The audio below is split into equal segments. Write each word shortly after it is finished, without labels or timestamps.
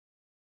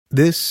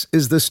This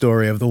is the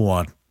story of the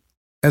one.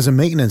 As a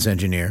maintenance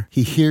engineer,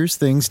 he hears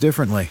things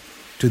differently.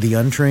 To the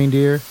untrained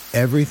ear,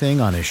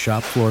 everything on his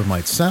shop floor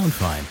might sound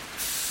fine,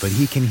 but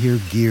he can hear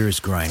gears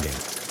grinding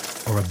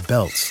or a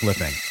belt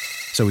slipping.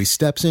 So he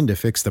steps in to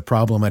fix the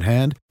problem at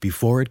hand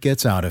before it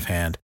gets out of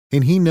hand.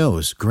 And he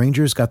knows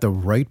Grainger's got the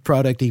right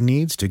product he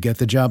needs to get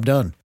the job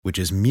done, which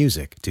is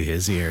music to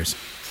his ears.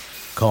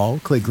 Call,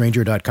 click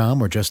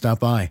Grainger.com, or just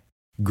stop by.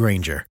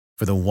 Grainger,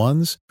 for the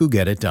ones who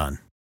get it done.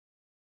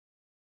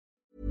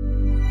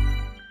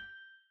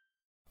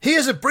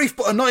 Here's a brief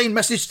but annoying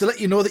message to let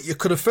you know that you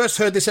could have first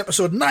heard this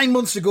episode 9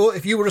 months ago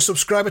if you were a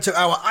subscriber to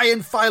our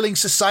Iron Filing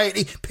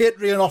Society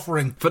Patreon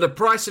offering. For the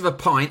price of a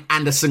pint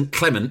and a St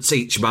Clement's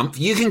each month,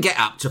 you can get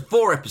up to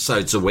 4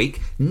 episodes a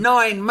week,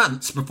 9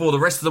 months before the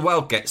rest of the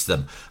world gets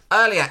them.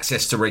 Early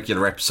access to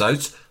regular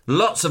episodes,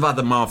 lots of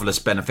other marvellous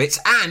benefits,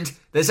 and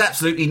there's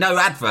absolutely no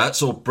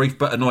adverts or brief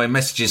but annoying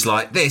messages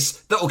like this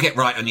that will get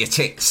right on your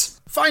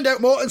tits. Find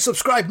out more and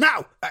subscribe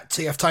now at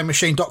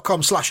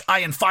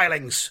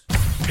tftimemachine.com/ironfilings.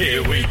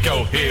 Here we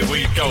go, here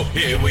we go,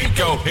 here we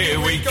go,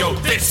 here we go,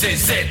 this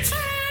is it!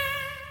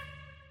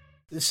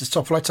 This is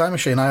Top Flight Time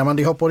Machine. I am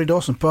Andy Hotbody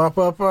Dawson.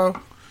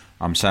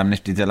 I'm Sam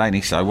Nifty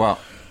Delaney, so what?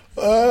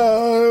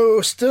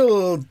 Oh,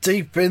 still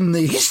deep in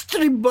the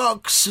history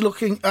box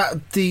looking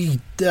at the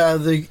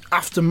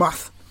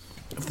aftermath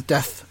of the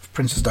death of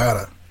Princess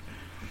Diana,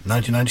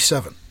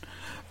 1997.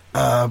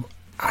 I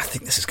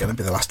think this is going to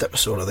be the last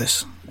episode of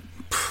this.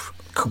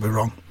 Could be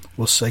wrong.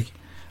 We'll see.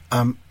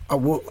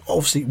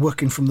 Obviously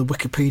working from the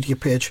Wikipedia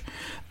page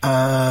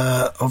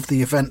of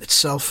the event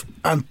itself,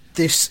 and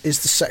this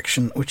is the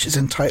section which is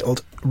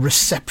entitled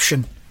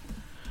Reception.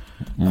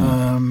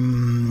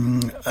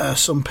 Some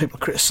people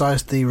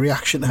criticised the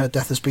reaction to her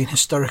death as being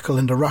hysterical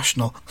and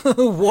irrational.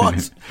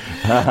 What?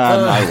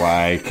 No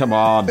way, come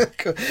on.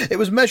 It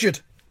was measured,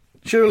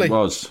 surely. It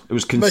was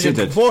considered. Measured,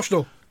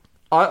 proportional.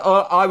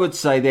 I would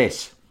say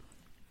this.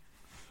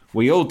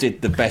 We all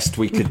did the best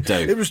we could do.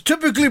 It was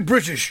typically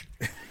British.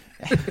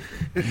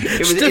 It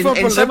was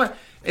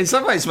in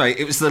some ways, mate,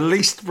 it was the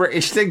least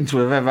British thing to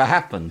have ever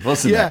happened,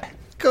 wasn't it? Yeah,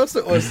 of course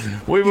it was.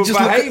 We were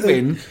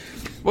behaving.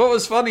 What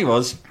was funny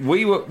was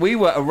we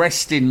were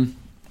arresting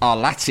our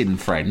Latin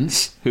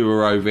friends who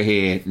were over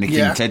here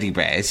nicking teddy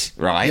bears,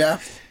 right? Yeah.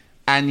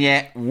 And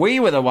yet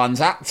we were the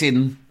ones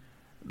acting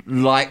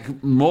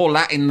like more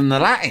Latin than the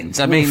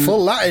Latins. I mean,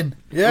 full Latin.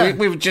 Yeah,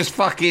 we've just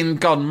fucking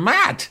gone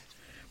mad.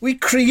 We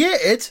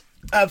created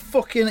a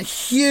fucking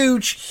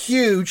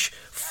huge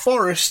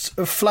forest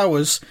of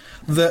flowers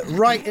that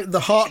right at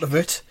the heart of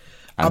it,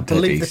 and I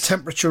believe the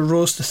temperature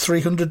rose to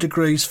 300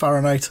 degrees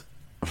Fahrenheit.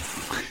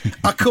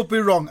 I could be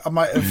wrong. I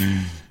might have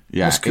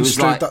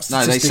misconstrued that statistic.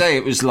 No, they say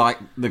it was like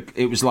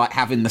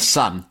having the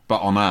sun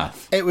but on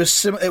Earth. It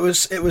was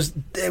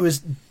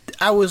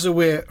hours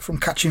away from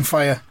catching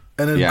fire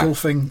and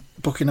engulfing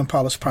Buckingham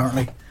Palace.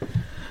 Apparently,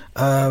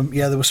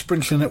 they were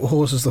sprinkling it with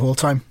hoses the whole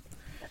time.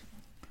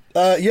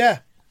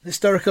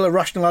 Hysterical,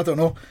 irrational, I don't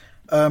know.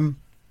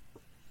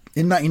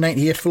 In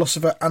 1998,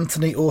 philosopher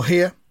Anthony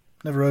O'Hare,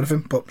 never heard of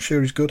him, but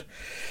sure he's good,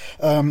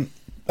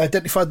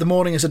 identified the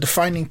morning as a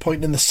defining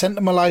point in the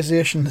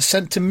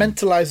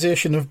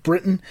sentimentalisation of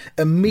Britain,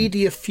 a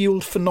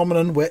media-fuelled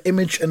phenomenon where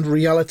image and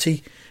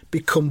reality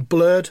become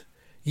blurred.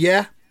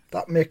 Yeah,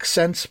 that makes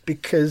sense,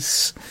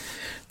 because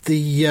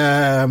the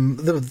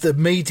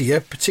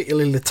media,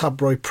 particularly the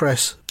tabloid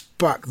press,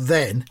 back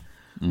then,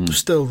 was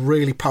still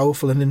really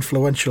powerful and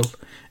influential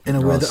in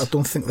a way that I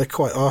don't think they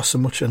quite are so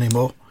much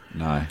anymore.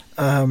 No.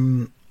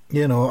 We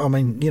had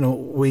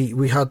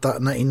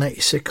that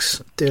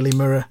 1996 Daily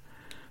Mirror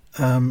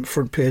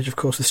front page, of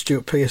course, with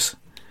Stuart Pearce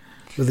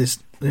with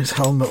his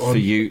helmet on. For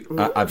you,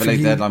 I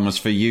believe that line was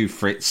for you,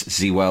 Fritz,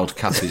 the World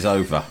Cup is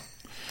over.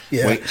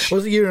 Yeah. It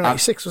was the Euro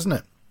 96, wasn't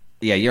it?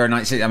 Yeah, Euro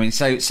 96. I mean,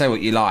 say what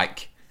you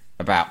like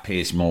about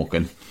Piers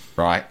Morgan,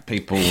 right?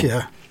 People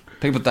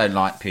don't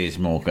like Piers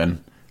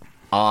Morgan.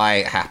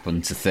 I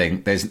happen to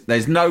think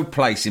there's no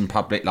place in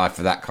public life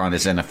for that kind of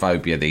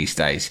xenophobia these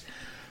days.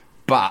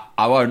 But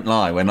I won't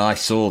lie, when I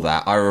saw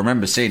that, I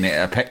remember seeing it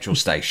at a petrol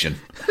station.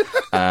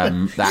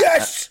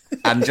 Yes!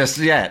 And just,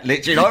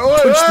 literally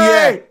like, punch the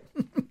air.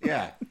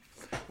 Yeah.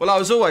 Well, I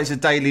was always a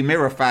Daily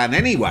Mirror fan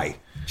anyway.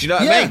 Do you know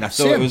what I mean? I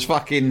thought it was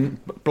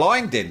fucking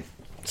blinding.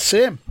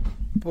 Same.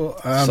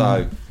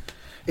 But,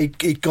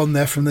 he'd gone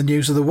there from the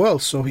news of the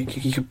world, so he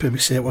could maybe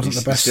say it wasn't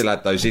the best. He still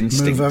had those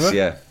instincts,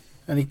 yeah.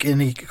 And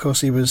he, of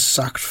course, he was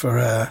sacked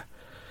for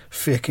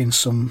faking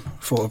some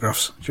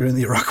photographs during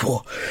the Iraq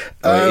War.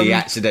 He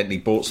accidentally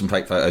bought some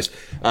fake photos.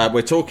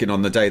 We're talking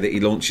on the day that he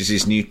launches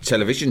his new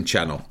television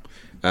channel.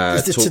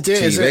 Is it today?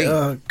 TV. Is it?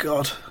 Oh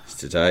God! It's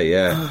today,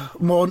 yeah.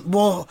 More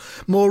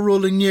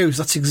rolling news.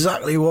 That's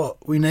exactly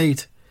what we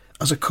need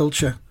as a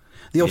culture.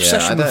 The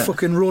obsession with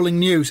fucking rolling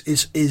news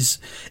is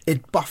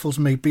it baffles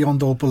me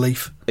beyond all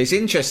belief. It's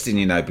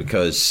interesting,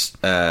 because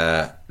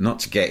not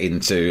to get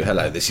into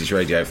hello, this is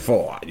Radio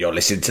 4. You're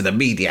listening to the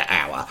Media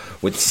Hour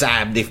with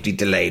Sam Nifty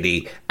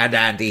Delaney and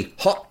Andy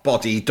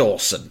Hotbody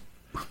Dawson.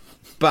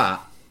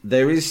 But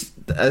there is,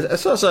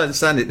 as far as I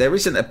understand it, there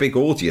isn't a big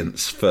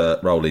audience for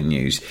Rolling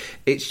News.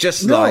 It's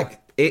just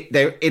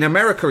in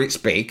America it's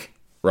big,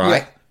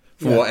 right? Yeah.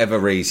 For whatever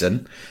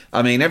reason.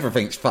 I mean,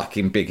 everything's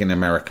fucking big in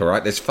America,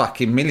 right? There's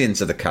fucking millions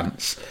of the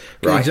cunts,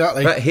 right?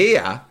 Exactly. But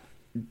here,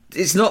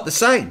 it's not the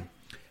same.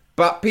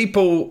 But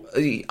people,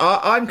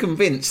 I'm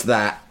convinced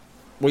that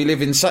we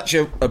live in such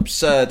an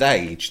absurd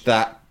age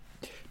that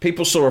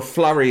people saw a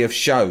flurry of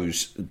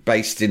shows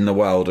based in the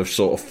world of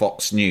sort of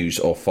Fox News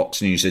or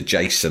Fox News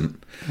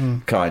adjacent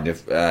kind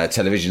of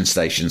television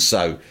stations.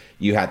 So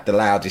you had The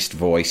Loudest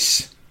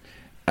Voice,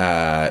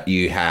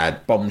 you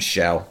had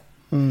Bombshell.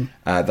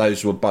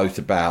 Those were both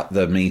about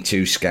the Me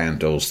Too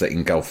scandals that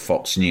engulfed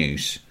Fox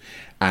News.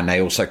 And they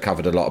also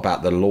covered a lot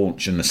about the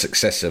launch and the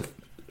success of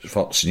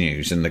Fox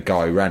News and the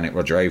guy who ran it,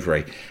 Roger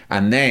Avery.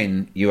 And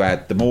then you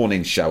had The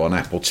Morning Show on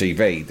Apple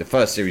TV, the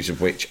first series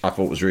of which I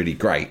thought was really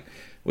great,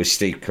 with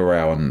Steve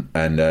Carell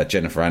and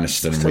Jennifer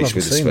Aniston and Reese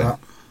Witherspoon.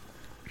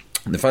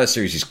 The first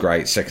series is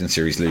great, second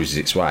series loses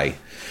its way,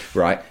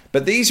 right?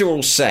 But these are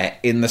all set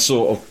in the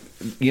sort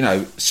of, you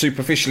know,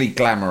 superficially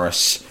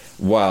glamorous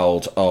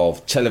world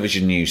of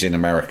television news in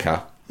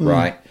America,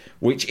 right?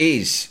 Which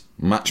is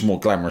much more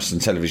glamorous than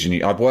television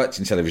news. I've worked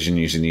in television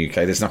news in the UK.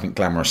 There's nothing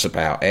glamorous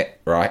about it,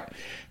 right?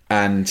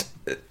 And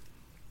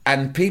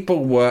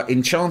people were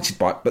enchanted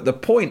by it. But the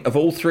point of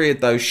all three of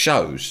those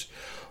shows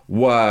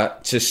were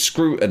to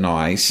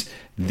scrutinise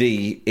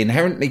the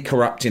inherently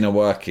corrupt inner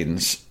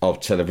workings of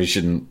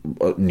television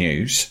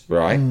news,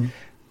 right?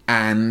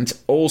 And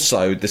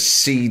also the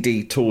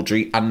seedy,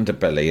 tawdry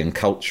underbelly and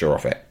culture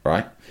of it,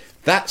 right?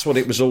 That's what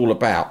it was all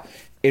about.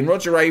 In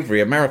Roger Avery,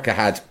 America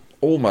had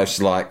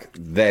almost like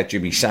their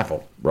Jimmy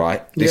Savile,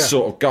 right? This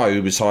sort of guy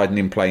who was hiding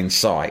in plain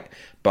sight,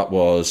 but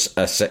was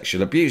a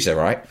sexual abuser,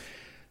 right?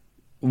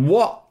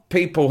 What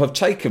people have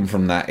taken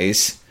from that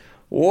is,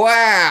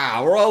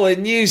 wow,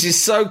 Rolling News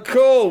is so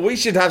cool. We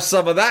should have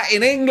some of that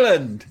in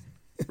England,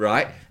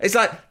 right? It's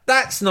like,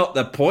 that's not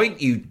the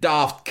point, you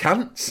daft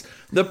cunts.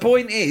 The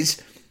point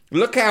is,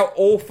 look how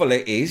awful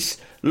it is.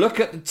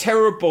 Look at the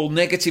terrible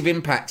negative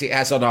impact it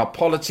has on our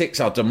politics,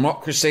 our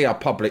democracy, our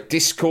public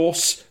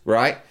discourse,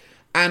 right?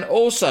 And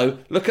also,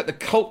 look at the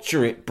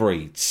culture it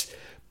breeds.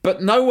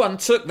 But no one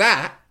took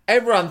that.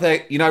 Everyone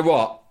think, you know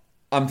what?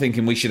 I'm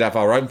thinking we should have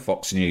our own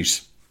Fox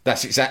News.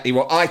 That's exactly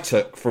what I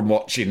took from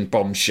watching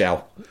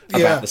Bombshell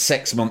about the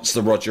sex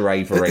monster Roger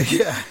Avery.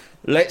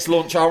 Let's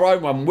launch our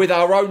own one with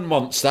our own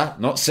monster.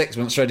 Not sex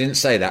monster, I didn't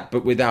say that,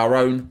 but with our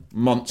own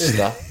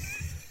monster,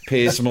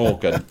 Piers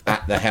Morgan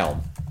at the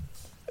helm.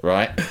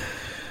 Right,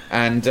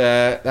 and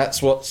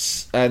that's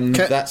what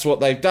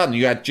they've done.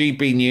 You had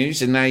GB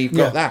News, and now you've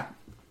got that.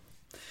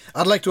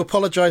 I'd like to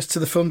apologise to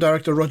the film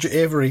director Roger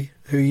Avery,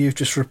 who you've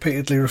just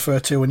repeatedly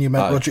referred to when you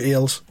meant Roger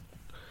Ailes.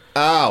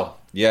 Oh,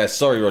 yeah,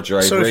 sorry, Roger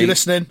Avery. So if you're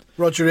listening,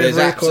 Roger Avery,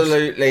 there's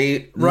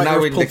absolutely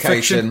no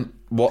indication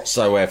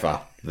whatsoever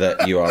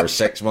that you are a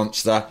sex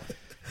monster.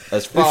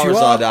 As far as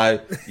I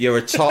know, you're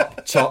a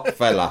top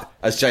fella,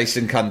 as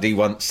Jason Cundy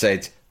once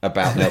said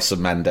about Nelson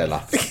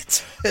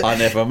Mandela. I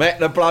never met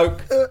the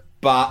bloke,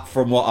 but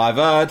from what I've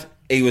heard,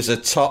 he was a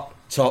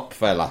top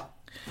fella.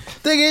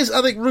 Thing is,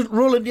 I think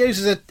Rolling News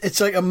is it's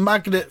like a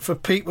magnet for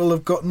people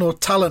who've got no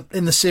talent,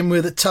 in the same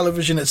way that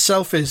television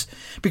itself is,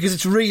 because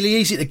it's really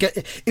easy to get.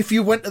 If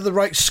you went to the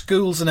right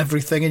schools and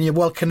everything, and you're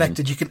well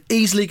connected, you can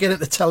easily get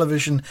into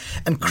television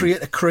and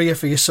create a career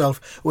for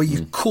yourself where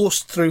you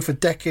coast through for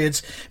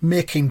decades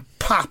making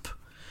pap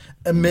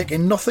and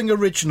making nothing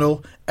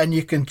original, and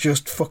you can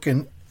just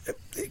fucking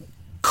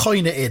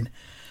coin it in.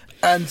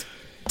 And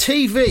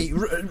TV,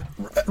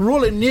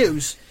 Rolling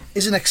News,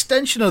 is an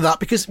extension of that,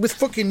 because with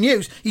fucking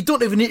news, you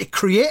don't even need to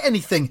create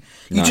anything.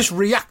 You just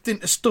reacting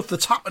to stuff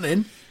that's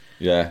happening.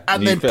 Yeah.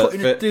 And then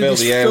putting it through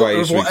this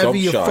filter of whatever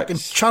your fucking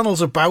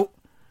channel's about.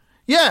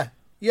 Yeah.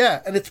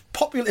 And it's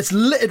popular. It's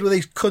littered with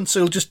these cunts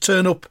who'll just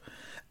turn up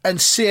and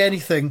say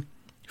anything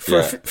for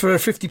a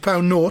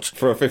 £50 note.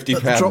 For a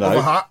 £50 note. Drop of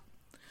a hat.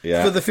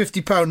 Yeah. For the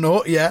 £50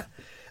 note, yeah.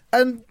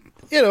 And,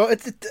 you know,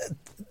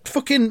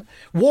 fucking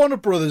Warner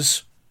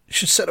Brothers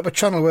should set up a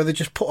channel where they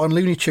just put on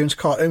Looney Tunes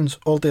cartoons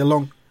all day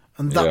long,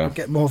 and that would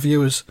get more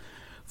viewers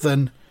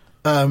than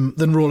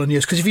Rolling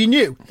News. Because if you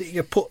knew that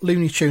you could put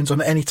Looney Tunes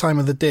on at any time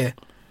of the day,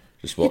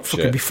 just watch you'd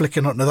fucking be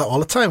flicking onto that all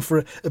the time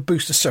for a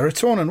boost of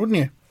serotonin, wouldn't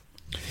you?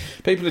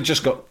 People have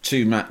just got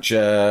too much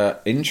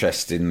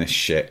interest in this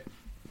shit.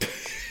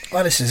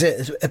 Well, this is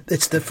it.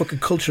 It's the fucking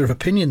culture of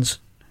opinions.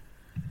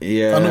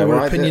 Yeah, I know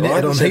we're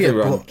opinionated on here,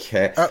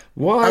 but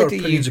why do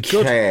you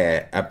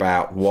care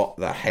about what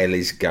the hell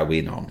is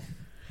going on?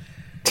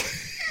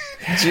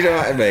 Do you know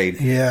what I mean?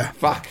 Yeah.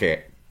 Fuck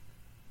it.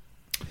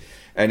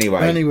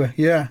 Anyway,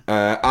 yeah.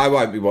 I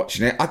won't be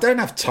watching it. I don't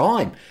have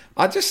time.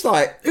 I just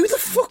like... Who the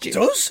fuck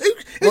does?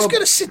 Who's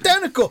going to sit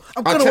down and go,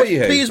 I'm going to watch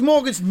Piers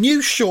Morgan's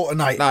news show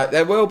tonight? No,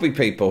 there will be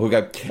people who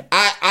go,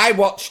 I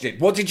watched it.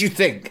 What did you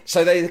think?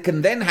 So they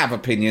can then have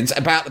opinions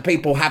about the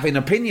people having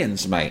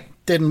opinions, mate.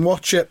 Didn't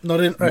watch it.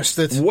 Not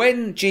interested.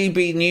 When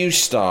GB News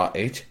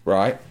started,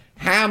 right,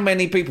 How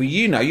many people,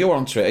 you're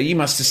on Twitter, you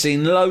must have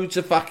seen loads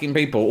of fucking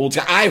people all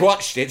say, I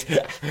watched it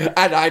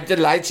and I'm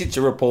delighted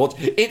to report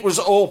it was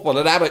awful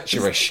and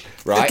amateurish,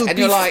 right? And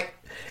you're like,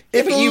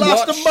 yeah, but you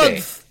watched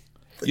it.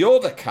 You're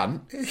the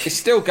cunt. It's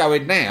still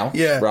going now,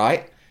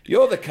 right?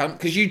 You're the cunt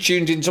because you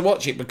tuned in to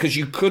watch it because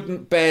you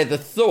couldn't bear the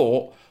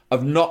thought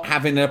of not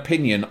having an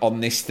opinion on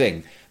this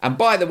thing. And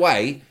by the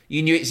way,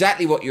 you knew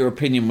exactly what your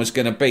opinion was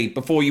going to be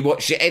before you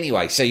watched it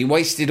anyway. So you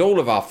wasted all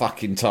of our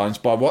fucking times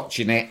by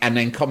watching it and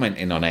then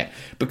commenting on it.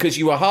 Because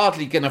you were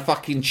hardly going to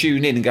fucking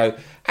tune in and go,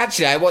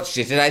 actually, I watched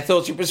it and I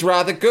thought it was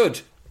rather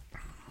good.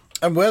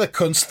 And we're the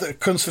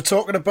cunts for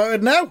talking about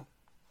it now.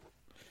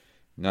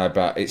 No,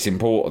 but it's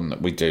important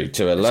that we do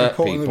to alert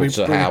people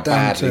to how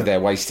badly they're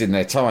wasting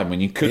their time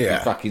when you could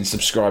be fucking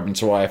subscribing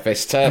to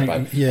IFS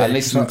Turbo and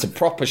listening to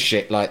proper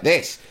shit like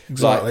this.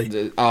 Exactly.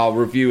 Like our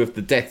review of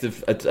the death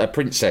of a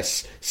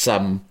princess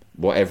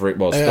whatever it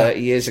was, 30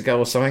 years ago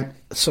or something?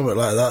 Something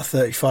like that,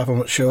 35, I'm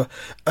not sure.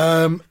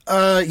 A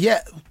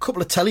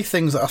couple of telly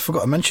things that I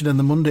forgot to mention in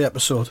the Monday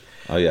episode.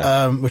 Oh,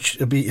 yeah. Which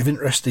would be of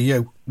interest to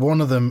you.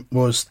 One of them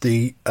was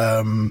the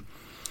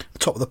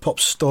Top of the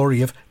Pops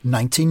story of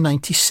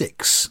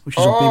 1996, which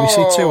is on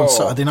BBC Two on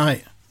Saturday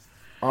night.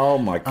 Oh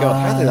my God,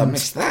 how did I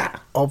miss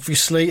that?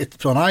 Obviously,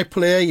 it's on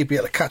iPlayer, you'd be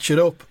able to catch it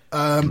up.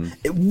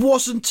 It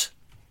wasn't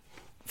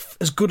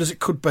as good as it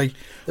could be.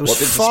 There was what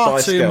did the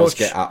Spice Girls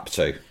get up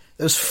to?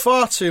 There's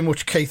far too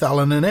much Keith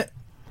Allen in it,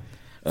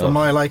 for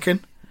my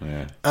liking.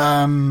 Yeah.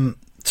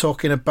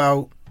 Talking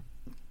about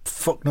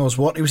fuck knows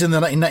what. He was in the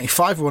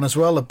 1995 one as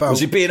well. Was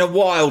he being a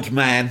wild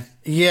man?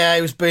 Yeah,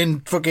 he was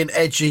being fucking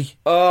edgy.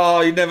 Oh,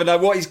 you never know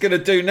what he's going to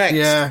do next.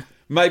 Yeah.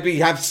 Maybe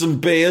have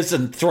some beers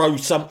and throw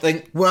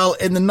something. Well,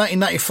 in the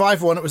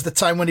 1995 one, it was the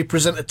time when he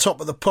presented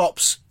Top of the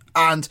Pops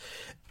and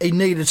he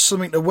needed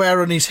something to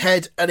wear on his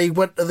head and he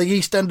went to the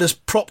EastEnders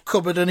prop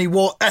cupboard and he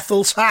wore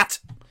Ethel's hat.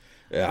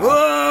 Yeah.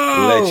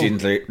 Whoa!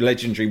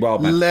 Legendary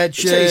wild man.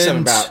 Legend. I'll tell you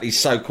something about these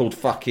so-called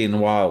fucking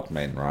wild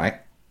men,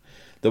 right?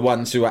 The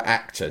ones who are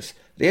actors.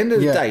 At the end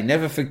of the day,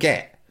 never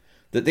forget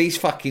that these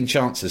fucking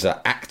chances are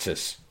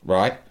actors,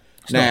 right?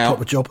 It's not a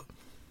proper job.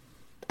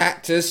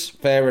 Actors,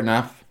 fair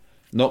enough.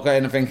 Not got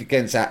anything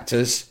against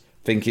actors.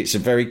 Think it's a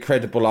very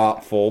credible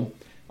art form.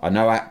 I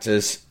know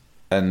actors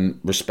and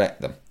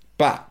respect them.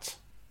 But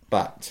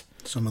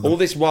all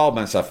this wild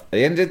man stuff, at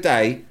the end of the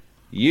day,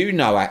 you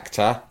know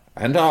actor,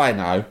 and I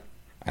know,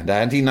 and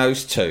Andy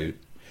knows too.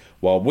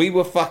 While we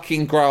were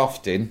fucking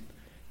grafting,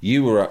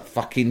 you were at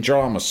fucking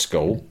drama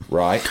school,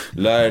 right?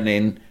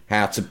 Learning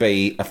how to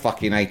be a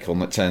fucking acorn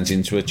that turns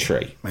into a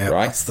tree,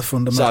 right? That's the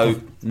fundamental.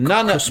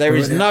 So there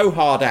is no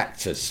hard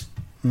actors.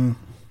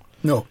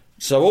 No.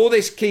 So all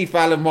this Keith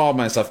Allen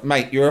Wildman stuff,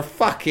 mate, you're a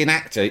fucking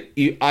actor.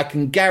 I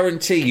can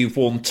guarantee you've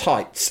worn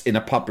tights in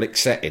a public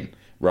setting,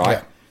 right?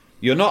 Yeah.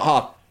 You're not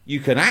hard. You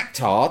can act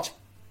hard,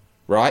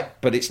 right?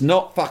 But it's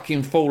not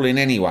fucking fooling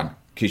anyone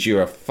because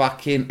you're a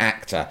fucking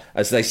actor.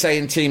 As they say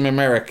in Team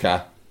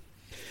America,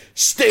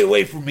 stay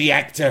away from me,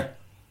 actor.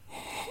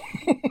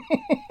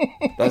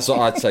 That's what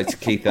I'd say to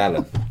Keith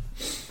Allen.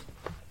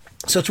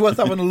 So it's worth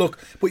having a look,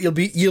 but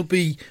you'll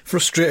be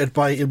frustrated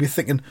by it. You'll be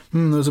thinking,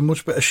 there's a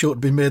much better show to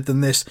be made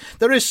than this.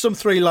 There is some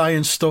Three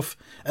Lions stuff,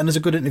 and there's a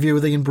good interview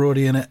with Ian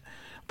Brody in it.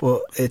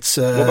 But it's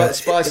what about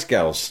Spice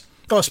Girls?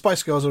 Oh,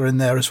 Spice Girls are in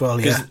there as well.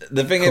 Yeah.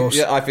 The thing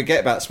I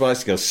forget about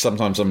Spice Girls,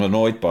 sometimes I'm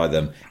annoyed by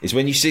them, is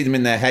when you see them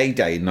in their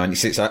heyday in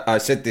 '96. I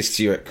said this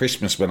to you at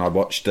Christmas when I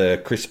watched I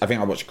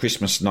think I watched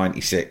Christmas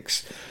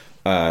 '96,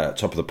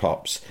 Top of the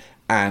Pops,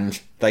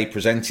 and they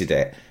presented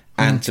it.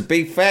 And to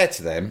be fair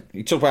to them,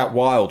 you talk about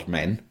wild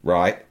men,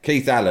 right?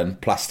 Keith Allen,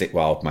 plastic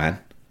wild man,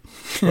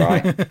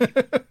 right?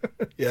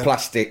 Yeah.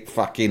 Plastic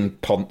fucking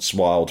Ponce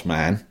wild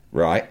man,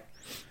 right?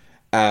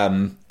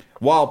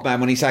 Wild man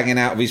when he's hanging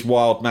out with his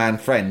wild man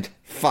friend,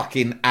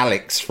 fucking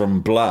Alex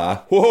from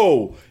Blur.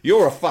 Whoa,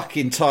 you're a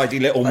fucking tidy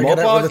little mob,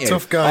 aren't you?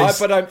 Tough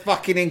guys. I don't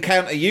fucking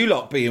encounter you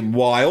lot being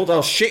wild.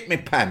 I'll shit my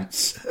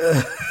pants.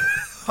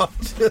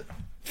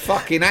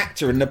 Fucking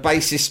actor and the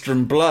bassist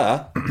from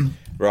Blur,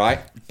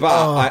 right?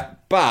 But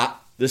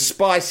the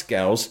Spice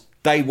Girls,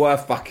 they were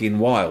fucking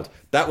wild.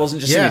 That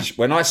wasn't just image.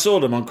 When I saw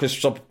them on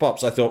Christmas Top of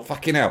Pops, I thought,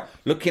 fucking hell,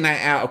 looking at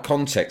it out of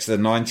context of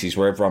the 90s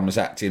where everyone was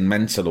acting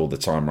mental all the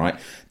time, right?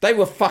 They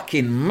were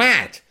fucking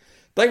mad.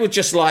 They were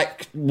just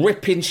like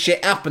ripping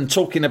shit up and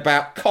talking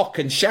about cock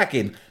and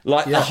shagging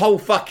like the whole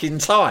fucking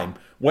time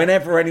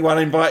whenever anyone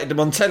invited them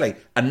on telly,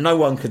 and no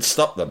one could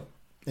stop them.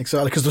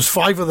 Exactly, because there's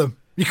 5 of them.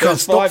 You can't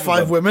stop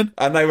 5 women.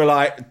 And they were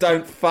like,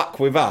 don't fuck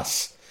with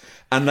us.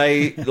 And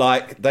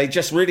they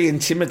just really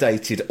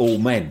intimidated all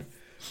men.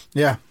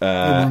 Yeah,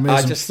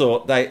 I just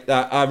thought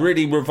I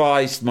really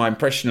revised my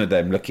impression of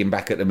them looking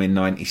back at them in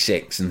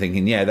 '96 and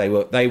thinking, they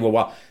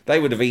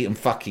would have eaten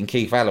fucking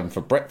Keith Allen for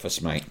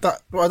breakfast, mate.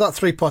 That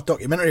 3-part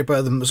documentary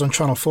about them that was on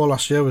Channel 4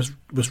 last year was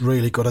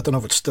really good. I don't know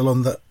if it's still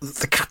on the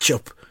catch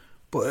up,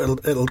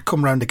 but it'll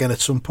come round again at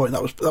some point.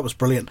 That was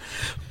brilliant.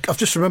 I've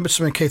just remembered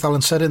something Keith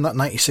Allen said in that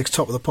 '96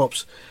 Top of the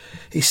Pops.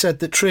 He said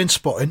that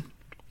Trainspotting,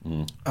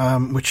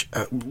 which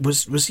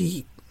was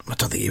he? I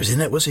don't think he was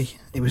in it, was he?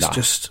 He was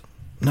just.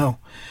 No.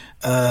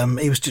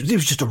 He was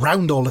just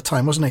around all the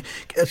time, wasn't he?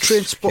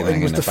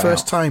 Trainspotting was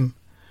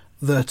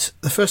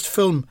the first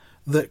film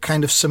that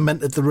kind of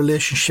cemented the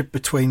relationship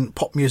between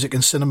pop music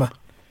and cinema.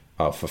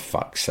 Oh, for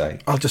fuck's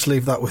sake. I'll just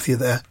leave that with you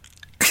there.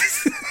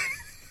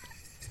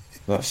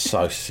 That's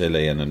so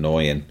silly and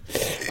annoying.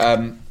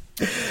 But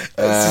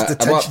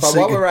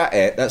while we're at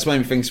it, that's made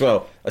me think as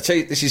well. I tell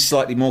you, this is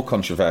slightly more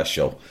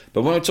controversial,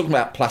 but when we're talking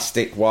about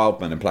Plastic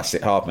Wildman and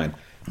Plastic Hardman,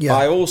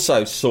 I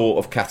also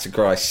sort of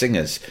categorise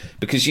singers,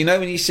 because you know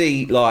when you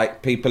see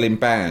like people in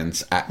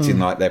bands acting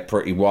like they're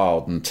pretty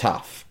wild and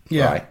tough,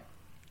 right?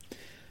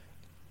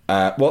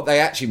 What they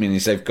actually mean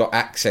is they've got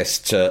access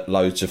to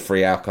loads of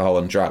free alcohol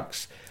and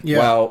drugs. Yeah.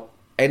 Well,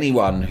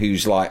 anyone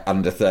who's like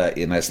under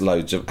 30 and has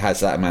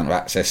that amount of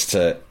access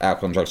to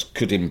alcohol and drugs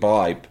could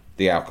imbibe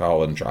the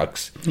alcohol and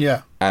drugs.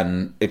 Yeah.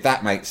 And if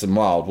that makes them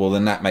wild, well,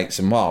 then that makes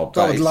them wild.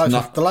 The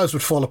lives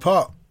would fall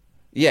apart.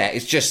 Yeah,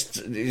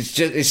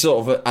 it's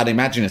sort of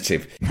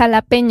unimaginative.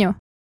 Jalapeño.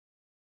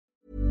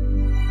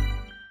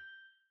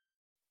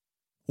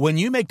 When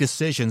you make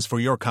decisions for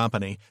your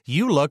company,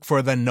 you look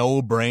for the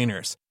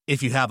no-brainers.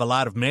 If you have a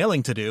lot of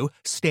mailing to do,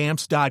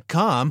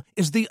 Stamps.com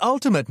is the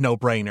ultimate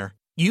no-brainer.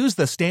 Use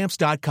the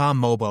Stamps.com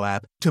mobile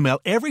app to mail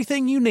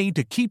everything you need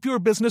to keep your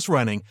business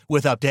running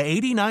with up to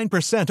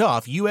 89%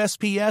 off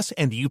USPS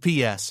and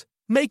UPS.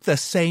 Make the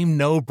same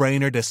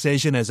no-brainer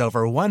decision as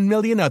over 1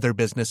 million other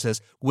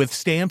businesses with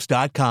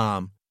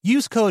Stamps.com.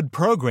 Use code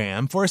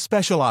PROGRAM for a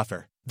special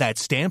offer.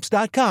 That's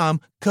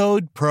Stamps.com,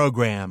 code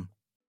PROGRAM.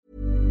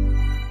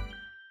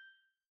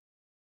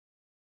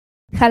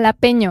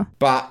 Jalapeño.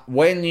 But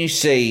when you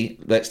see,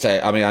 let's say,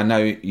 I mean, I know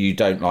you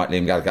don't like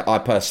Liam Gallagher. I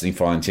personally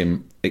find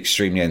him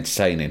extremely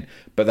entertaining.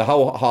 But the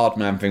whole hard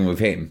man thing with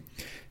him,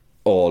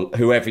 or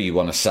whoever you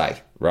want to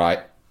say, right?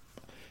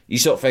 You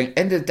sort of think,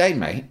 end of the day,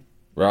 mate,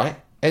 right?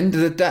 End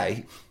of the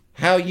day,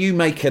 how you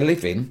make a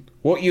living,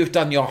 what you've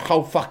done your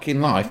whole fucking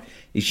life,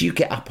 is you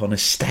get up on a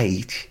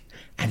stage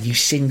and you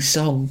sing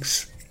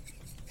songs.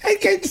 I'm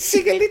going to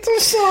sing a little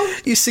song.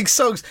 You sing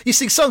songs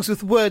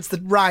with words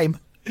that rhyme.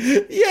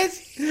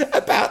 Yes,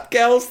 about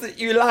girls that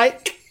you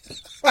like.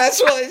 That's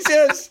what it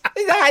says.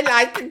 I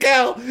like a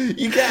girl.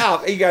 You get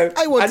up, you go,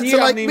 I wanted and you to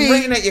haven't like even me.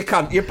 written it, you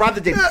cunt. Your brother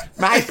did.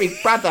 My big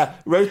brother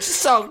wrote a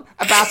song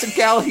about a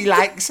girl he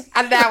likes,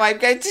 and now I'm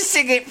going to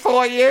sing it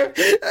for you.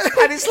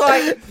 And it's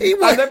like,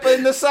 and then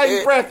in the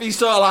same breath, he's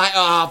sort of like,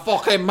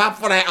 fucking mad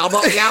for it. I'll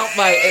knock you out,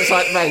 mate. It's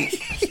like, mate,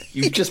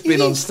 you've just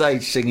been on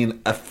stage singing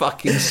a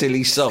fucking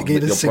silly song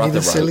that your brother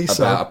wrote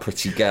about a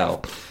pretty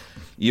girl.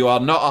 You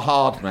are not a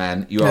hard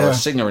man. You are a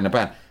singer in a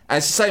band. And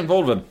it's the same with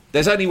all of them.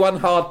 There's only one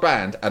hard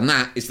band, and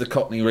that is the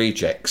Cockney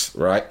Rejects,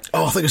 right?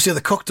 Oh, I think I see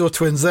the Cocteau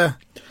Twins there.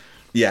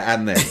 Yeah,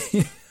 and them.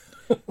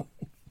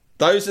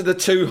 Those are the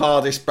two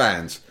hardest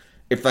bands.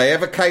 If they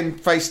ever came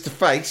face to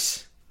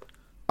face,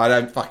 I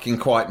don't fucking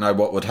quite know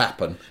what would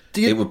happen.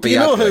 It would be do you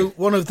know ugly. who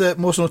one of the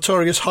most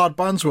notorious hard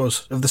bands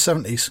was of the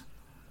 70s?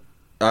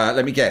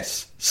 Let me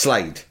guess.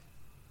 Slade.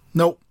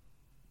 Nope.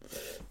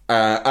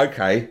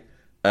 Okay.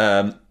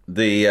 No,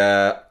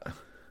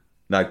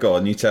 go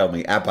on, you tell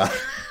me. ABBA.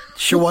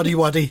 Shawaddy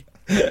Waddy.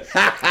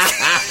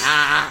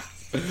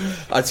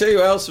 I tell you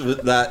who else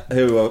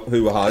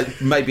who were hard.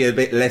 Maybe a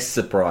bit less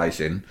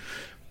surprising,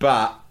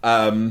 but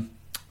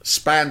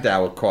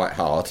Spandau were quite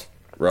hard,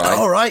 right?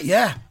 Oh, right,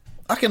 yeah.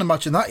 I can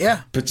imagine that,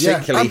 yeah.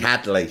 Particularly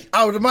Hadley.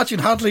 I would imagine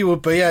Hadley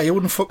would be, yeah. You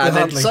wouldn't fuck with And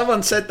then Hadley.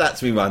 someone said that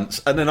to me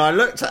once, and then I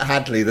looked at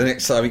Hadley the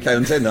next time he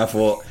came to and I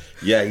thought,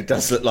 yeah, he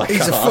does look like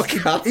He's a hard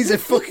cunt. He's a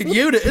fucking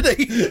unit, isn't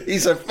he?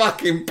 He's a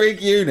fucking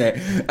big unit,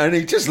 and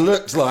he just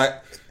looks like,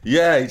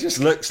 he'd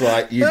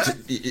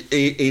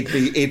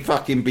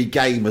fucking be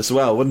game as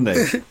well, wouldn't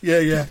he?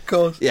 Yeah, of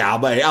course. Yeah,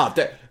 mate, I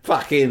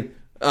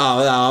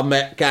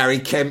met Gary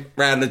Kemp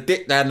round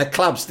the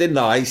clubs, didn't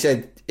I? He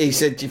said, do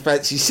you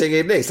fancy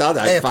singing this? I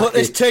don't Hey, put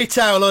this tea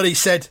towel on, he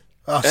said.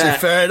 I said,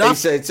 fair enough. He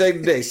said,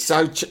 sing this.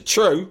 So,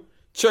 true,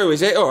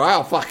 is it? All right,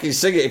 I'll fucking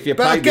sing it if you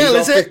pay me girl, a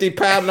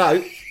 £50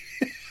 note.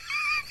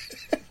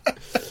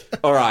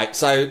 All right,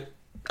 so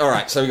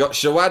we got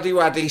Shawaddy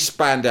Waddy,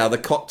 Spandau, the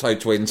Cocteau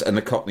Twins, and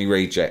the Cockney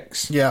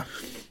Rejects. Yeah.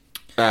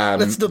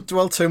 Let's not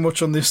dwell too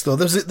much on this, though.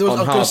 There's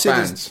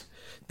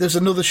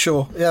another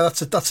show. Yeah,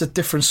 that's a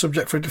different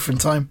subject for a different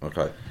time.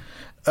 Okay.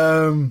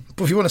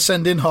 But if you want to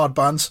send in hard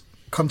bands,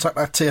 contact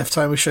at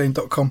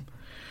tftimemachine.com.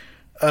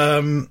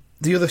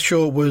 The other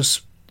show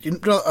was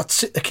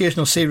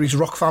occasional series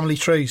Rock Family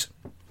Trees.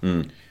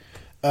 There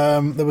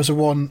was a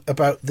one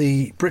about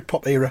the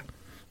Britpop era,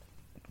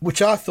 which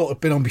I thought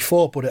had been on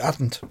before, but it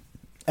hadn't.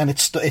 And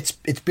it's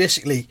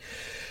basically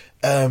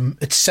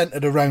it's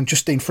centred around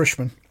Justine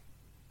Frischmann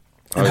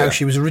and how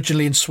she was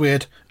originally in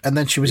Suede, and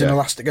then she was in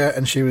Elastica,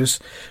 and she was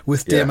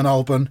with Damon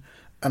Albarn,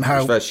 and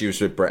how first she was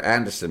with Brett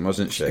Anderson,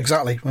 wasn't she?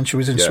 Exactly, when she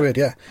was in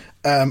Suede,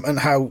 and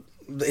how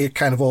it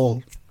kind of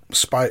all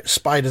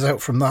spiders out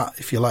from that,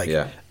 if you like.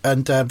 Yeah.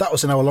 And that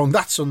was an hour long.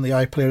 That's on the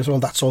iPlayer as well.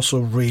 That's also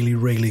really,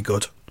 really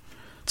good.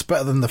 It's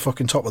better than the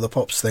fucking Top of the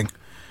Pops thing.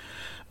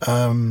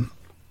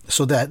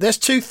 So there's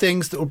two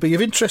things that will be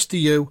of interest to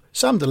you,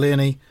 Sam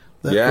Delaney,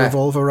 that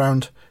revolve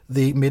around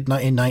the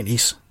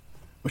mid-1990s,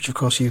 which, of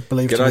course, you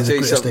believe to be the greatest era. Can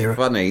I tell you something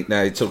funny?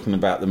 Now, you're talking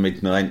about the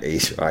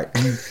mid-90s, right?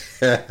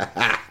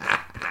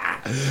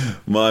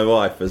 My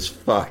wife has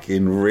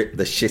fucking ripped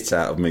the shit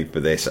out of me for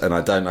this, and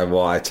I don't know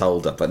why I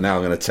told her, but now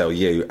I'm going to tell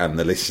you and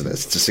the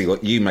listeners to see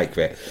what you make of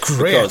it.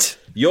 Great. Because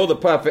you're the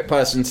perfect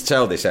person to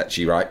tell this,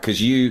 actually, right?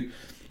 Because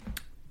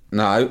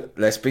no,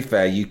 let's be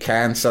fair, you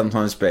can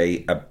sometimes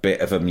be a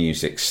bit of a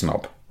music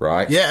snob,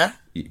 right? Yeah.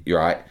 You're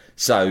right.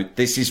 So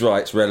this is why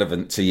it's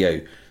relevant to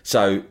you.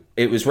 So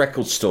it was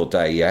Record Store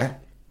Day, yeah?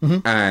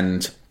 Mm-hmm.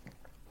 And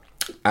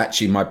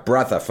actually my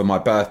brother, for my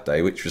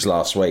birthday, which was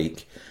last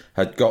week,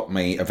 had got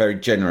me a very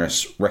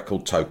generous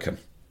record token.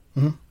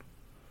 Mm-hmm.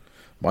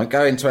 Won't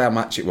go into how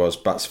much it was,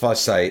 but if I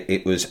say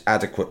it was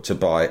adequate to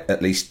buy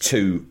at least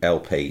 2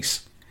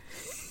 LPs.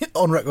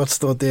 On Record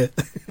Store Day.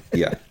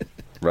 Yeah,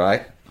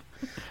 right?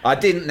 I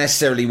didn't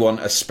necessarily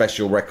want a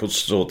special Record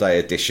Store Day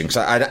edition, because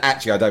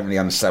I don't really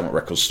understand what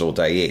Record Store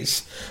Day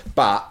is.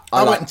 But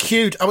I went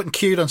and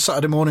queued on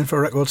Saturday morning for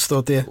a Record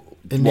Store Day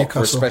in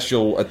Newcastle. For a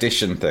special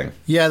edition thing?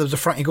 Yeah, there was a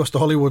Frankie Goes to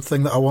Hollywood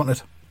thing that I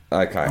wanted.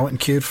 Okay. I went and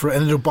queued for it,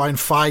 and ended up buying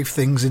 5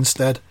 things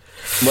instead.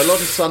 Well, on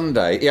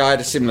Sunday, I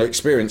had a similar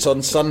experience.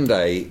 On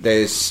Sunday,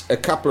 there's a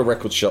couple of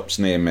record shops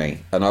near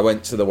me, and I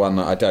went to the one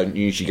that I don't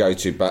usually go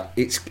to, but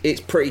it's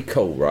pretty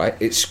cool, right?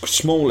 It's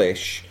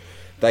smallish.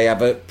 They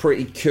have a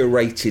pretty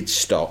curated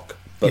stock,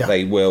 but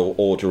they will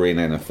order in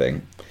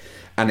anything.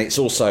 And it's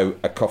also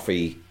a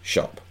coffee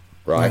shop,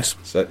 right? Nice.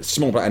 So it's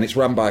small, and it's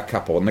run by a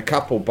couple, and the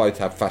couple both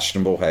have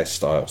fashionable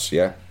hairstyles,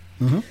 yeah?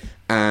 Mm-hmm.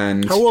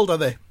 And how old are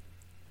they?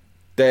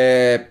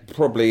 They're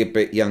probably a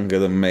bit younger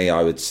than me,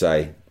 I would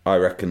say. I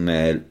reckon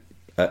they're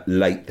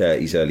late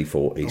 30s, early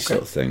 40s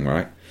sort of thing,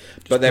 right?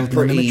 But they're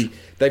pretty...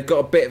 They've got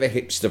a bit of a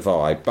hipster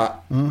vibe,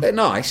 but they're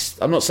nice.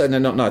 I'm not saying they're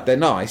not nice. They're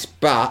nice,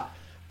 but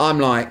I'm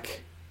like...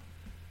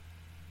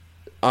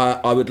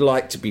 I would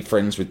like to be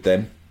friends with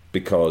them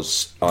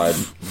because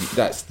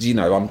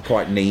I'm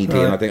quite needy,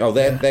 and I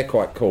think, they're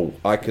quite cool.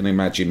 I can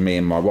imagine me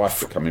and my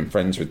wife becoming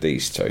friends with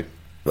these two.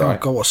 Right? Oh,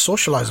 God, what,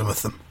 socialising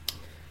with them?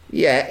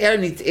 Yeah,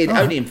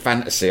 only in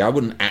fantasy. I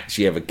wouldn't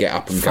actually ever get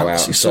up and go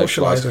out and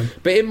socialise.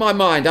 But in my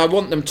mind, I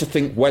want them to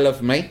think well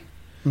of me.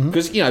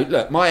 Because,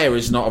 look, my area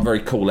is not a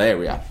very cool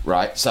area,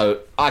 right?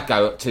 So I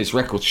go up to this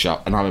record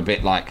shop and I'm a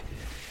bit like,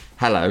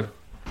 hello,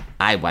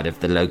 I'm one of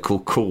the local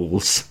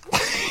cools.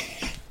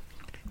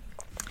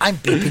 I'm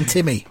Beeping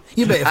Timmy.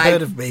 You may have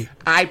heard of me.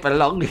 I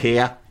belong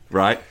here.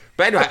 Right.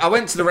 But anyway, I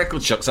went to the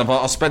record shop, so I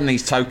thought I'll spend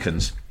these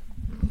tokens.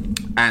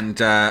 And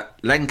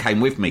Len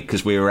came with me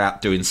because we were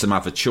out doing some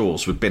other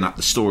chores. We've been up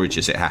the storage,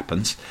 as it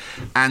happens.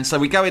 And so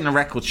we go in the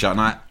record shop,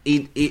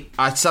 and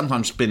I'd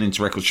sometimes been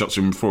into record shops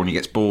with him before and he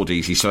gets bored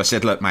easy. So I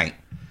said, look, mate,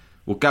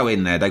 we'll go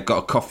in there. They've got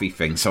a coffee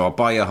thing, so I'll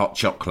buy you a hot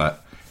chocolate.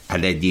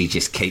 And then you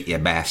just keep your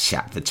mouth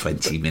shut for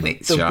 20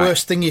 minutes, The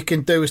worst thing you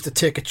can do is to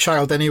take a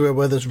child anywhere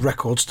where there's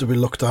records to be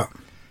looked at.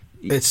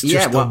 It's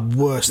just the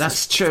worst.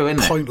 That's true,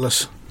 isn't it?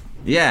 Pointless.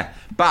 Yeah,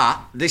 but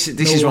this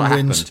is what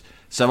happened.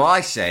 So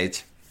I said,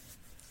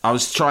 I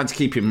was trying to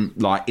keep him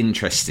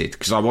interested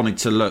because I wanted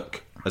to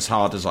look as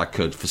hard as I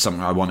could for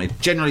something I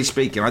wanted. Generally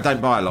speaking, I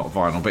don't buy a lot of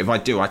vinyl, but if I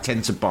do, I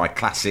tend to buy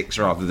classics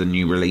rather than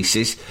new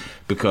releases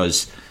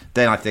because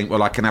then I think,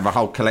 well, I can have a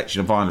whole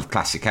collection of vinyl of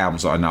classic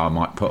albums that I know I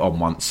might put on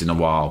once in a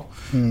while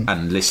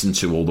and listen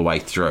to all the way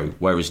through.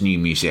 Whereas new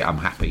music, I'm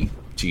happy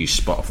to use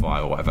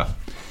Spotify or whatever.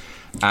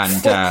 And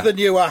fuck the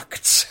new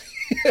acts.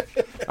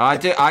 I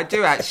do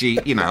actually,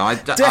 I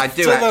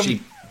do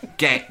actually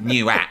get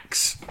new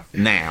acts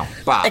now,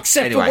 but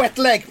except anyway. for Wet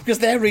Leg because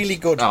they're really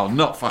good. Oh,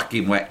 not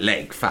fucking Wet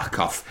Leg, fuck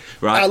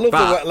off! Right, I love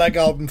the Wet Leg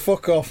album.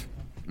 Fuck off.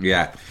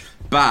 Yeah,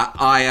 but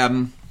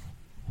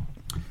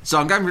so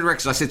I'm going for the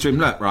records. I said to him,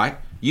 look, right,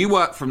 you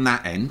work from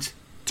that end,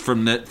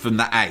 from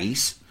the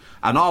A's,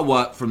 and I'll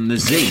work from the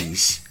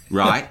Z's,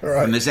 right,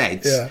 from the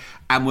Z's. Yeah.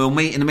 And we'll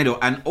meet in the middle.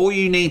 And all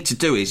you need to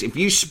do is, if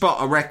you spot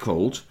a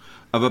record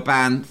of a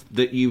band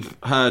that you've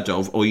heard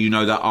of, or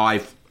that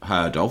I've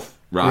heard of,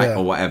 right,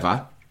 or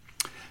whatever,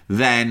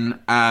 then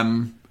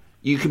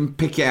you can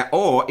pick it out.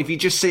 Or if you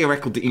just see a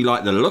record that you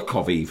like the look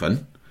of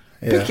even,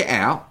 pick it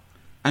out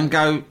and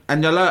go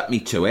and alert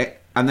me to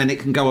it, and then it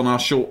can go on our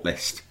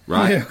shortlist,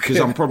 right? Because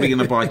I'm probably going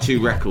to buy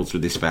 2 records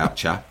with this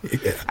voucher.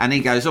 Yeah. And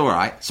he goes, all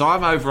right. So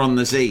I'm over on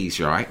the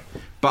Z's, right?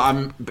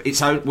 But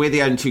we're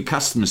the only 2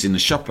 customers in the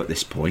shop at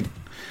this point.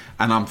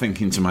 And I'm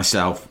thinking to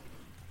myself,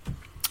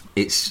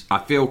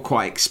 I feel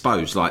quite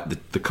exposed. Like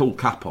the cool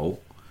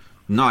couple,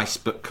 nice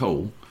but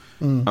cool,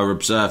 are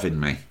observing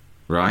me,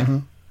 right? Mm-hmm.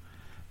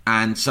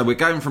 And so we're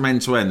going from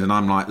end to end, and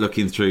I'm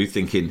looking through,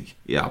 thinking,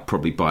 I'll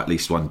probably buy at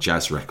least 1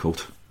 jazz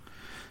record.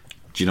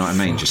 Do you know what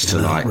I mean? Just to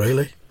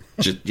really,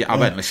 I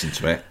won't listen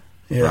to it.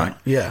 Yeah, right?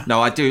 Yeah. No,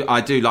 I do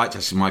like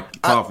jazz. My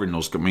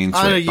father-in-law's got me into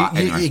it. But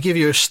anyway. He gave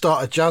you a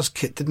starter jazz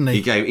kit, didn't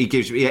he? He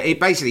gives. Yeah,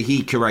 basically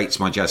he curates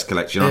my jazz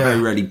collection. I very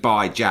rarely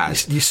buy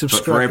jazz. You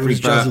subscribe but for every to his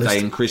jazz birthday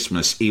list. and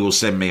Christmas, he will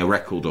send me a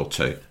record or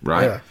 2.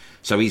 Right. Yeah.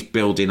 So he's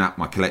building up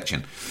my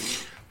collection.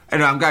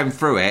 Anyway, I'm going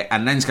through it,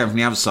 and Len's going from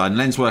the other side, and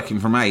Len's working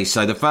from A.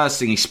 So the first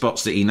thing he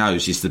spots that he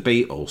knows is the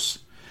Beatles.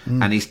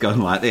 And he's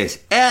gone like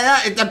this, yeah,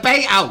 it's the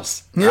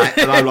Beatles. Right?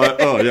 And I'm like,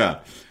 oh,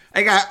 yeah.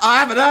 I go, I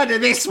haven't heard of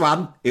this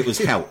one. It was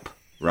Help,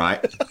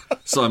 right?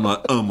 So I'm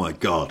like, oh, my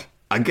God.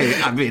 I'm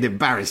being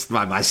embarrassed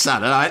by my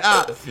son. And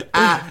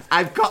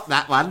I've got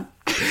that one.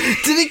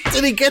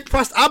 Did he get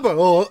past ABBA,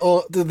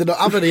 or did they not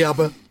have any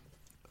ABBA?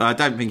 I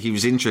don't think he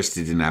was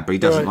interested in ABBA. He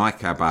doesn't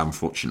like ABBA,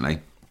 unfortunately.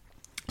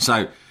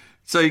 So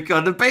he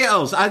got the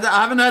Beatles. I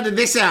haven't heard of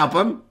this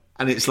album.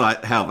 And it's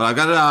like, Help. And I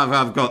go, no,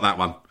 I've got that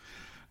one.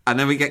 And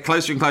then we get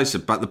closer and closer.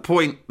 But the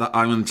point that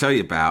I'm going to tell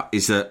you about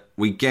is that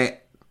we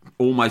get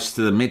almost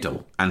to the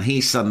middle, and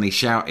he suddenly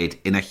shouted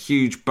in a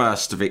huge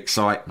burst of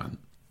excitement,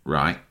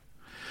 right?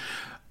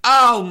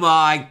 Oh,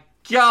 my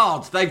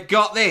God, they've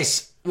got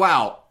this.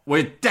 Well,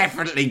 we're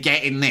definitely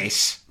getting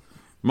this.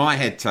 My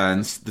head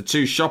turns, the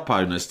two shop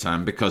owners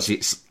turn, because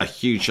it's a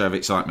huge show of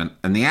excitement.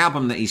 And the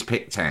album that he's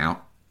picked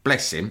out,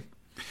 bless him,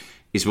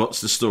 is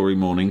What's the Story,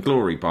 Morning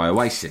Glory by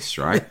Oasis,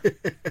 right?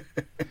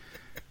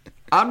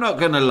 I'm not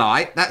going to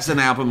lie, that's an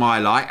album I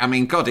like. I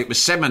mean, God, it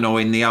was seminal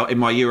in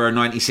my Euro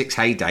 96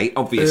 heyday,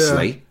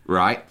 obviously,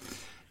 right?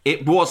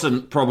 It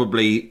wasn't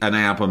probably an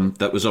album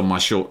that was on my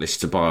shortlist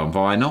to buy on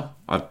vinyl.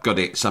 I've got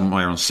it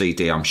somewhere on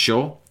CD, I'm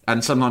sure.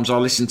 And sometimes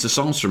I'll listen to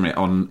songs from it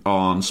on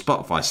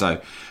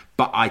Spotify.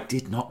 But I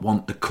did not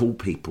want the cool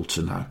people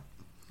to know.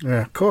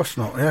 Yeah, of course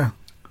not, yeah.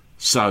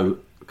 So,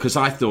 because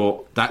I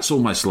thought that's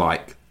almost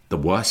like the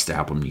worst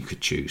album you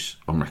could choose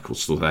on Record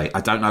Store Day.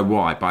 I don't know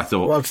why, but I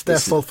thought... Well, it's their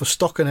fault for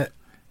stocking it.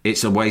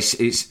 It's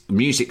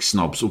music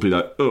snobs will be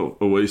like, oh,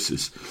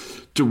 Oasis,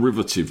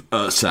 derivative,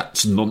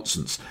 ersatz,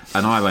 nonsense.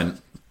 And I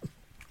went,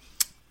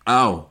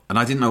 oh, and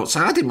I didn't know what to say.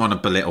 I didn't want to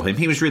belittle him.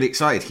 He was really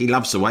excited. He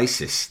loves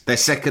Oasis. They're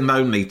second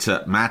only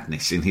to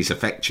Madness in his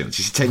affections.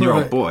 He's a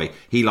 10-year-old boy.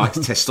 He likes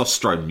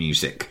testosterone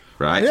music,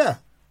 right? Yeah.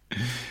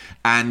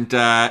 And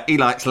he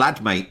likes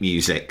Ladmate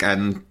music,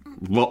 and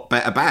what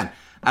better band?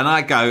 And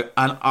I go,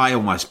 and I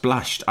almost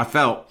blushed. I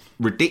felt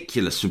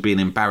ridiculous for being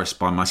embarrassed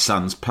by my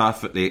son's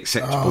perfectly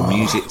acceptable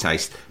music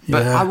taste.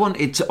 But I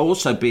wanted to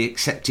also be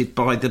accepted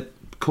by the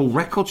cool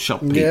record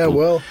shop people. Yeah,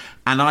 well.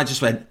 And I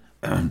just went,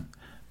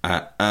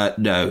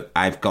 no,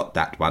 I've got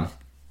that one.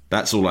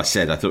 That's all I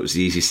said. I thought it was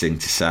the easiest thing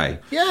to say.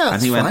 Yeah,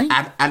 and he fine.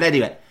 went, and then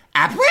he went,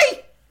 have we?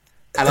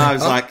 And I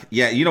was like,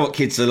 yeah, you know what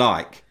kids are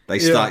like. They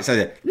start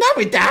saying, no,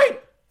 we don't.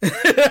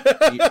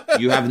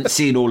 you haven't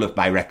seen all of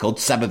my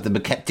records. Some of them are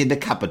kept in the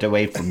cupboard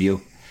away from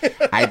you.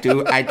 I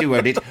do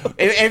own it.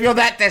 If you're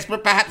that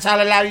desperate, perhaps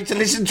I'll allow you to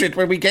listen to it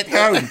when we get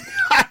home.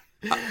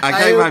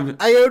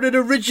 I own an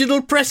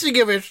original pressing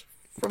of it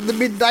from the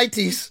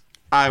mid-90s.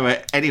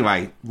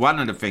 Anyway, one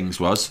of the things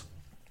was,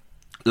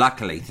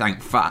 luckily,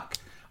 thank fuck,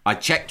 I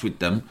checked with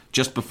them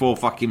just before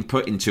fucking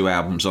putting 2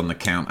 albums on the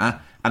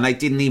counter, and they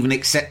didn't even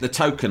accept the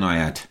token I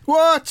had.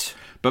 What?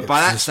 But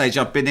by that stage,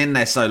 I've been in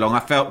there so long, I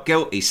felt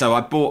guilty. So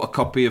I bought a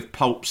copy of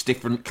Pulp's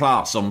Different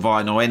Class on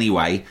vinyl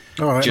anyway,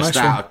 right,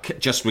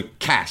 just with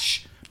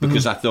cash,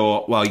 because I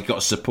thought, well, you've got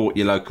to support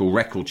your local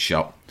record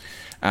shop.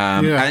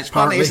 And it's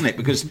funny, isn't it?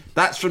 Because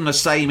that's from the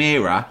same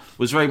era,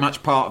 was very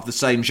much part of the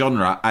same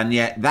genre, and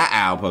yet that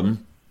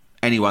album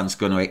anyone's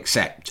going to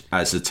accept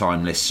as a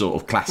timeless sort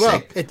of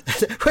classic.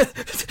 Well,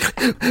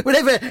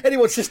 whenever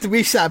anyone says to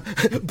me, Sam,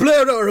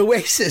 Blur or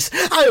Oasis,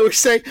 I always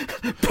say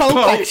Pulp,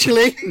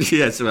 actually.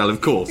 Yes, well,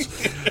 of course.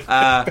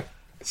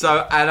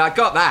 So, and I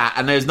got that,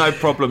 and there's no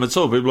problem at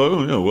all. People are like,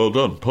 oh, yeah, well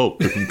done, Pulp,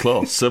 Different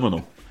Class,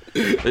 seminal.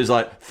 It was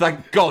like,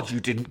 thank God you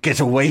didn't get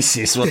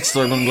Oasis. What's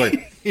so long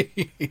like?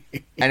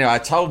 Anyway, I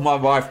told my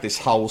wife this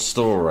whole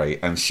story,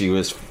 and she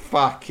was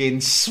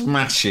fucking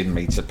smashing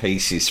me to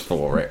pieces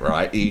for it,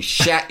 right? You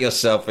shat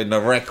yourself in the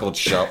record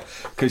shop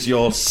because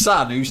your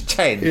son, who's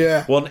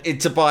 10, wanted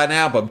to buy an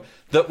album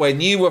that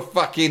when you were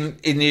fucking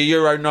in the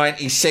Euro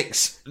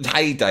 96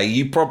 heyday,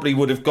 you probably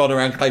would have gone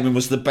around claiming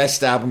was the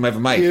best album ever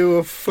made. You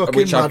were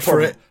fucking mad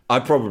for it. I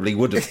probably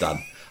would have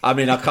done. I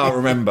mean, I can't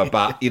remember,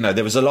 but, you know,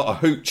 there was a lot of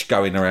hooch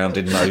going around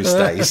in those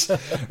days,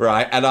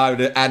 right?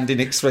 And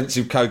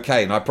inexpensive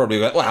cocaine. I probably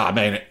went, well, I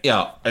mean, you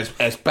know,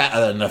 it's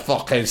better than the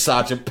fucking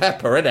Sgt.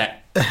 Pepper, isn't it?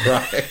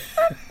 Right?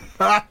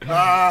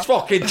 It's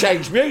fucking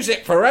changed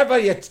music forever,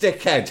 you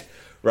dickhead.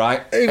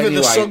 Right? Even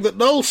the song that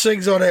Noel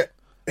sings on it.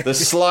 You've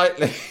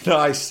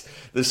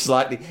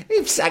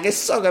sang a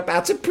song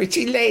about a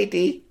pretty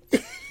lady.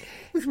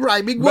 With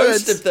rhyming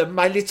words. Most of them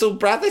my little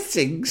brother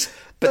sings.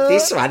 But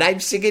this one, I'm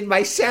singing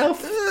myself.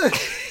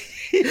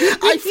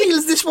 I feel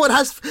as this one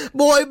has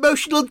more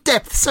emotional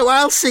depth, so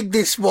I'll sing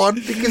this one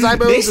because I'm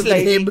older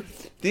than him.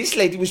 This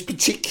lady was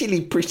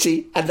particularly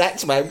pretty, and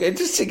that's why I'm going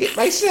to sing it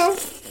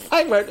myself.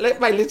 I won't let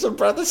my little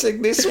brother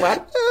sing this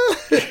one.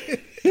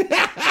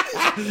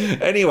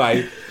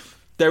 Anyway,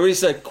 there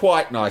is a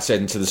quite nice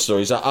end to the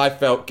story. So I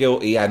felt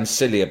guilty and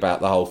silly about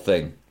the whole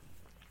thing.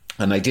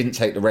 And they didn't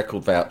take the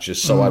record vouchers,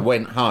 so I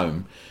went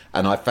home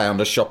and I found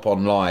a shop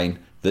online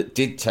that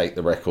did take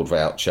the record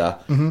voucher,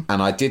 and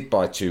I did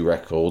buy 2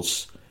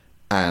 records,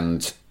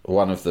 and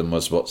one of them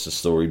was What's the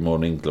Story,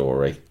 Morning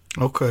Glory.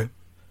 Okay.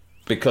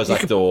 because I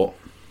thought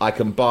I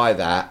can buy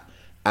that,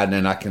 and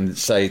then I can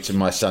say to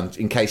my son,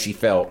 in case he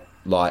felt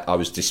like I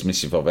was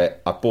dismissive of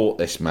it, I bought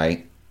this,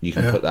 mate. You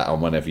can put that on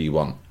whenever you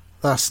want.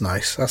 That's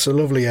nice. That's a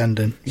lovely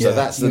ending. So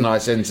that's the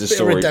nice end to the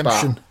story.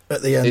 Redemption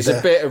at the end. It's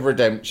a bit of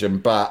redemption,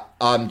 but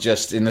I'm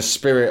just in the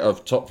spirit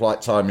of Top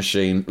Flight Time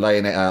Machine,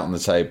 laying it out on the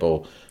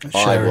table.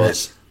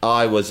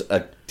 I was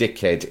a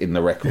dickhead in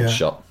the record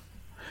shop.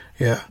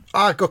 Yeah,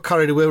 I got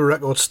carried away with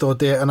Record Store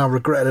Day, and I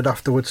regretted it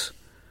afterwards.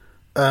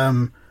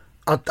 I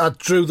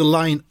drew the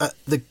line at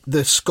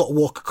the Scott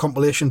Walker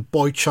compilation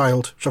Boy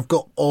Child, which I've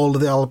got all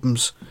of the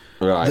albums.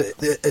 Right.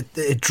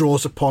 It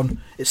draws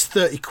upon. It's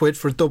 £30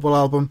 for a double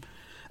album.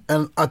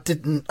 And I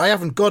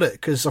haven't got it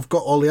because I've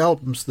got all the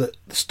albums that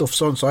the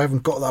stuff's on, so I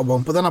haven't got that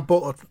one. But then I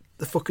bought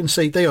the fucking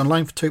CD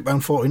online for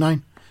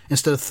 £2.49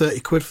 instead of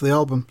 £30 for the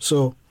album.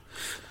 So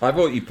I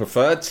thought you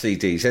preferred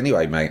CDs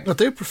anyway, mate. I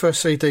do prefer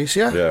CDs,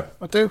 yeah.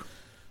 I do.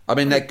 I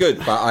mean, they're good,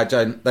 but I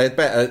don't. They're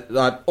better.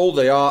 Like, all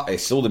the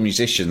artists, all the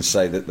musicians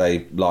say that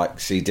they like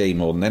CD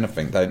more than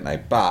anything, don't they?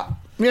 But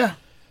yeah,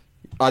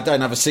 I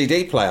don't have a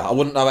CD player. I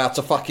wouldn't know how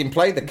to fucking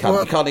play the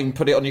cunt. You can't even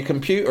put it on your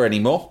computer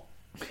anymore.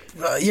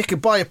 You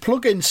could buy a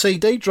plug-in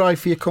CD drive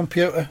for your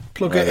computer.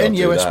 Plug it in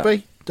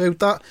USB. Do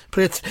that.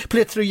 Play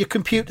it through your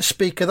computer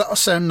speaker. That'll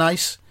sound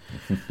nice.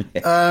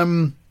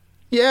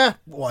 Yeah,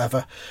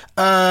 whatever.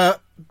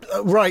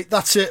 Right,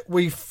 that's it.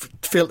 We've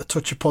failed to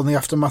touch upon the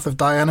aftermath of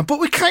Diana, but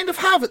we kind of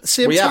have at the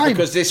same time. Yeah,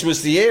 because this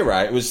was the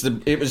era. It was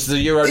the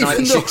Euro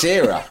 '96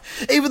 era.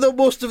 Even though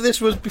most of this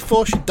was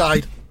before she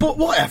died, but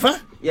whatever.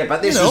 Yeah,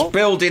 but this was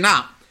building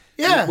up.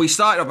 Yeah, we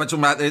started off by talking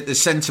about the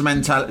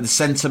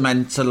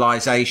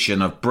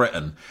sentimentalisation of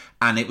Britain,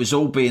 and it was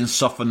all being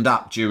softened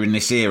up during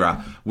this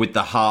era with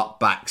the hark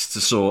backs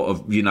to sort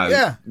of,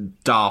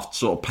 daft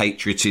sort of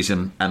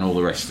patriotism and all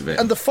the rest of it.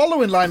 And the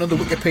following line on the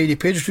Wikipedia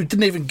page, which we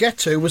didn't even get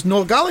to, was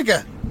Noel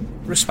Gallagher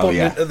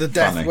responding to the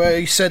death, where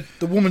he said,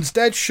 "The woman's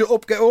dead, shut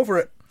up, get over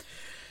it."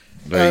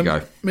 There you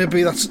go.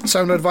 Maybe that's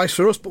sound advice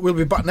for us, but we'll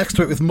be back next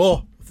week with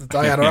more of the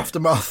Diana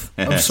aftermath.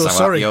 I'm so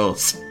sorry.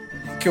 Yours.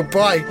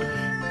 Goodbye.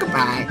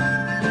 Goodbye.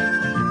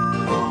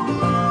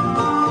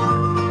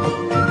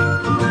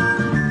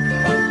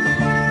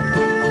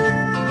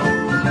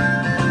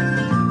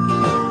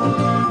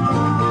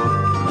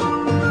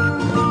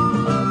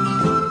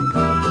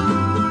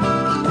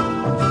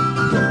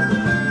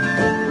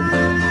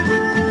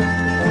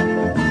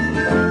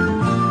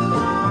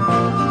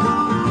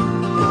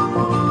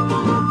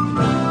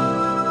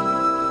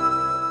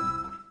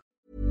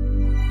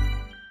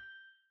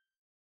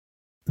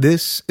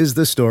 This is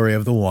the story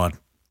of the one.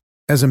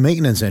 As a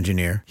maintenance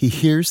engineer, he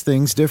hears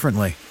things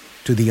differently.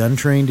 To the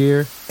untrained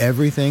ear,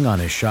 everything on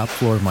his shop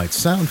floor might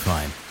sound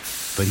fine,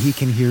 but he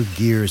can hear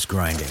gears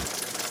grinding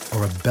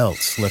or a belt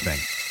slipping.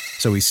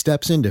 So he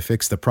steps in to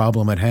fix the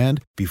problem at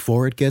hand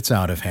before it gets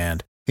out of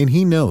hand. And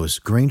he knows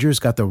Grainger's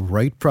got the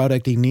right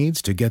product he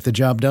needs to get the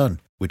job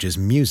done, which is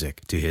music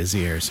to his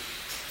ears.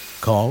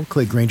 Call,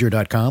 click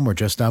Grainger.com, or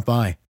just stop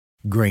by.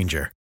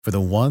 Grainger, for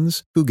the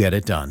ones who get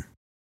it done.